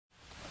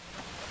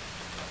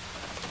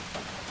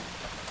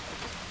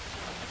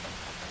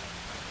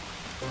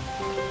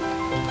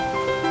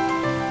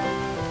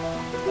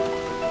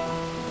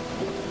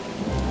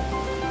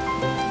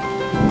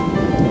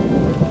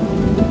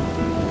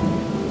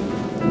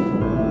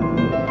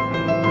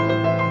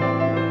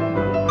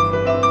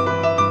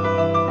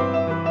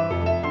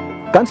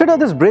Consider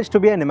this bridge to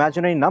be an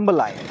imaginary number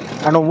line,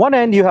 and on one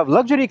end you have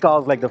luxury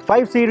cars like the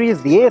 5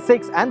 Series, the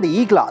A6 and the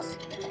E-Class,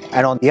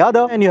 and on the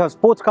other end you have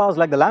sports cars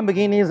like the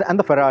Lamborghinis and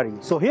the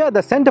Ferraris. So here at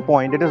the center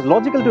point, it is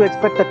logical to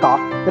expect a car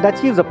that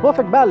achieves a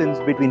perfect balance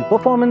between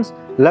performance,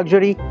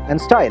 luxury and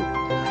style.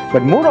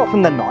 But more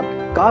often than not,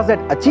 cars that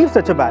achieve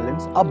such a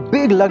balance are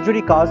big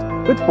luxury cars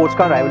with sports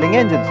car rivaling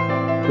engines,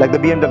 like the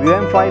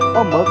BMW M5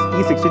 or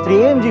Merc's E63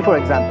 AMG for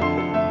example.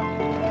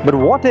 But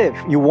what if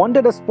you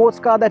wanted a sports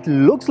car that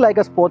looks like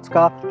a sports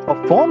car,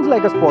 performs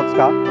like a sports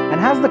car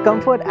and has the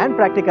comfort and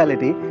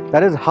practicality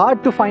that is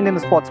hard to find in a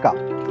sports car?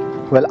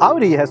 Well,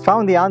 Audi has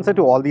found the answer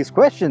to all these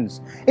questions.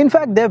 In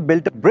fact, they've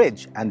built a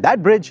bridge, and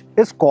that bridge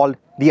is called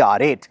the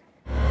R8.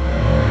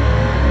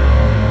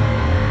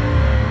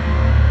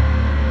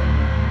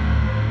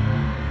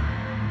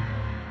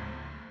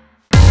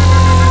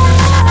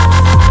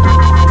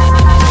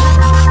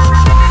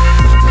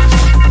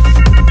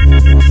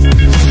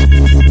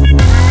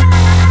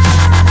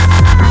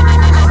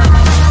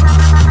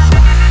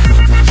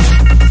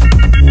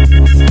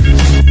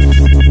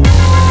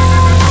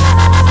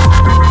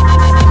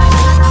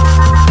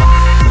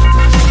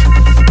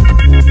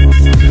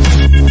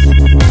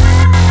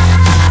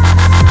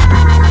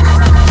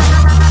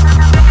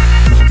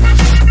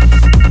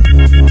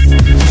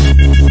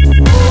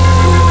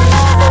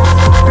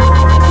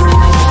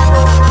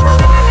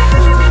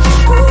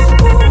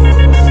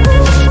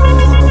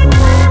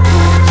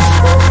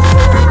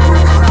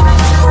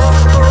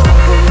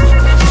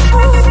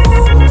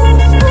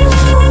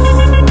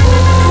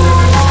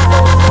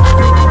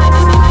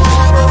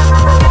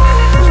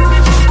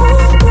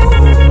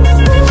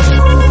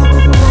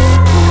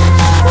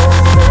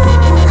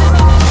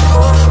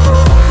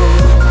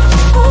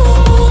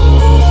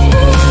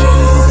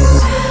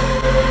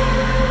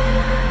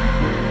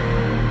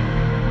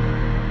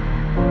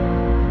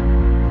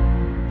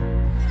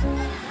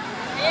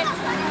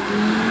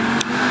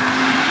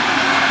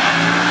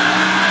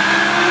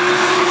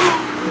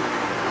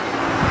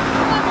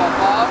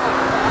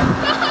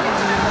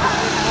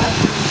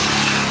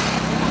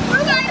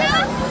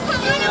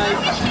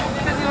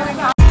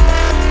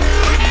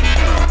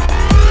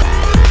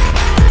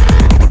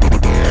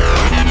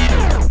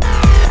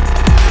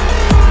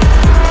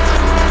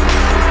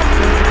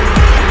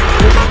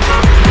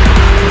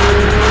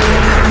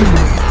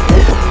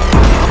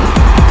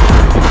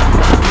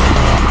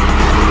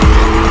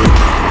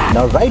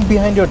 Now right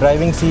behind your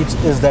driving seats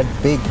is that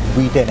big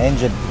V10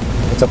 engine.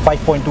 It's a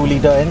 5.2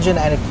 litre engine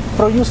and it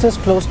produces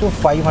close to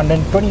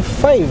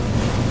 525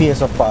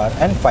 PS of power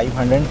and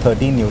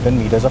 513 Newton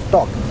meters of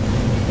torque.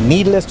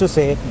 Needless to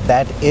say,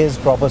 that is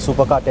proper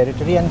supercar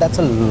territory and that's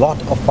a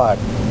lot of power.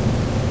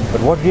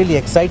 But what really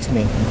excites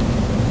me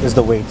is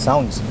the way it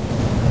sounds.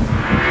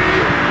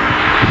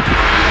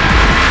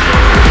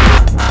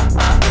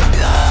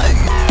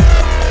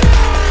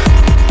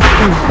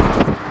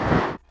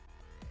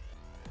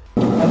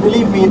 And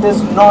believe me, it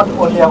is not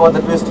only about the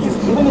twisties.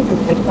 Even if you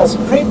hit a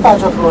straight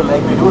patch of road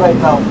like we do right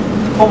now,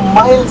 for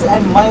miles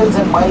and miles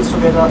and miles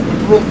together,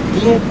 it will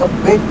create a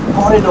big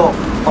corridor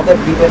of that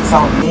V10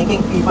 sound,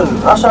 making people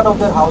rush out of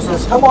their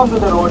houses, come onto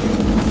the road,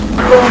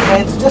 turn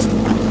heads, just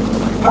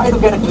try to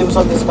get a glimpse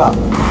of this car.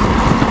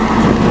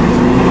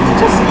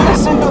 Just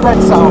listen to that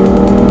sound.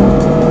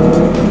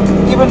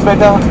 Even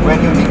better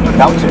when you need to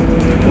douse it.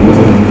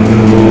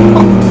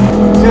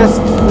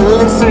 Just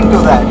listen to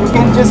that. You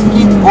can just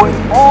keep going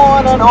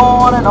on and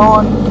on and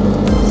on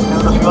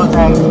till the fuel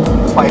tank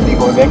finally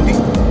goes empty.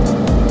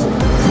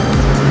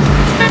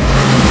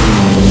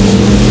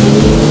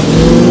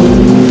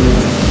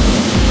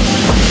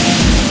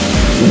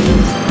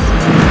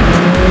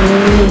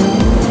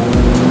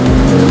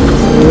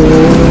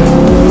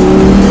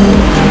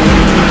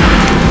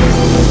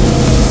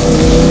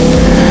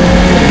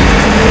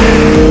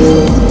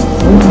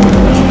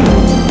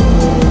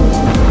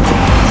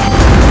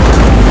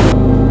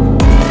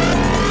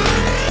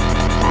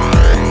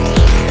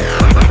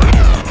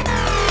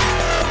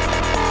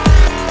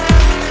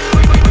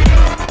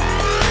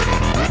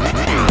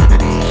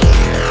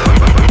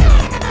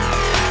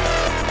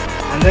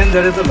 And then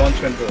there is the launch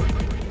control.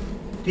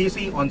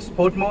 TC on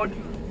sport mode.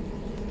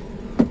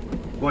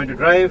 Going to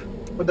drive,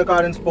 put the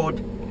car in sport.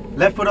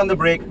 Left foot on the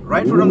brake,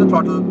 right foot on the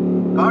throttle.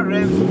 Car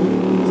revs,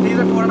 stays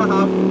at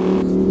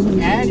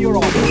 4.5, and you're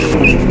off.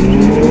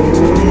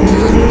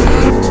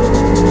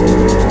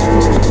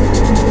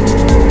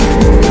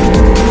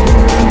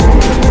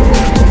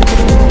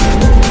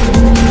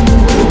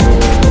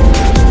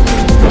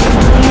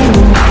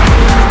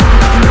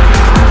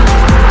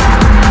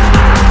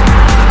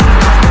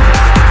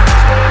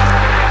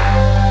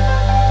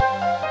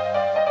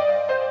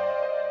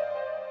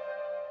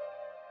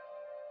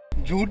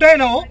 झूठा है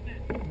ना वो,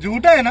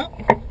 झूठा है ना,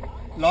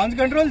 launch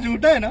control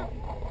झूठा है ना।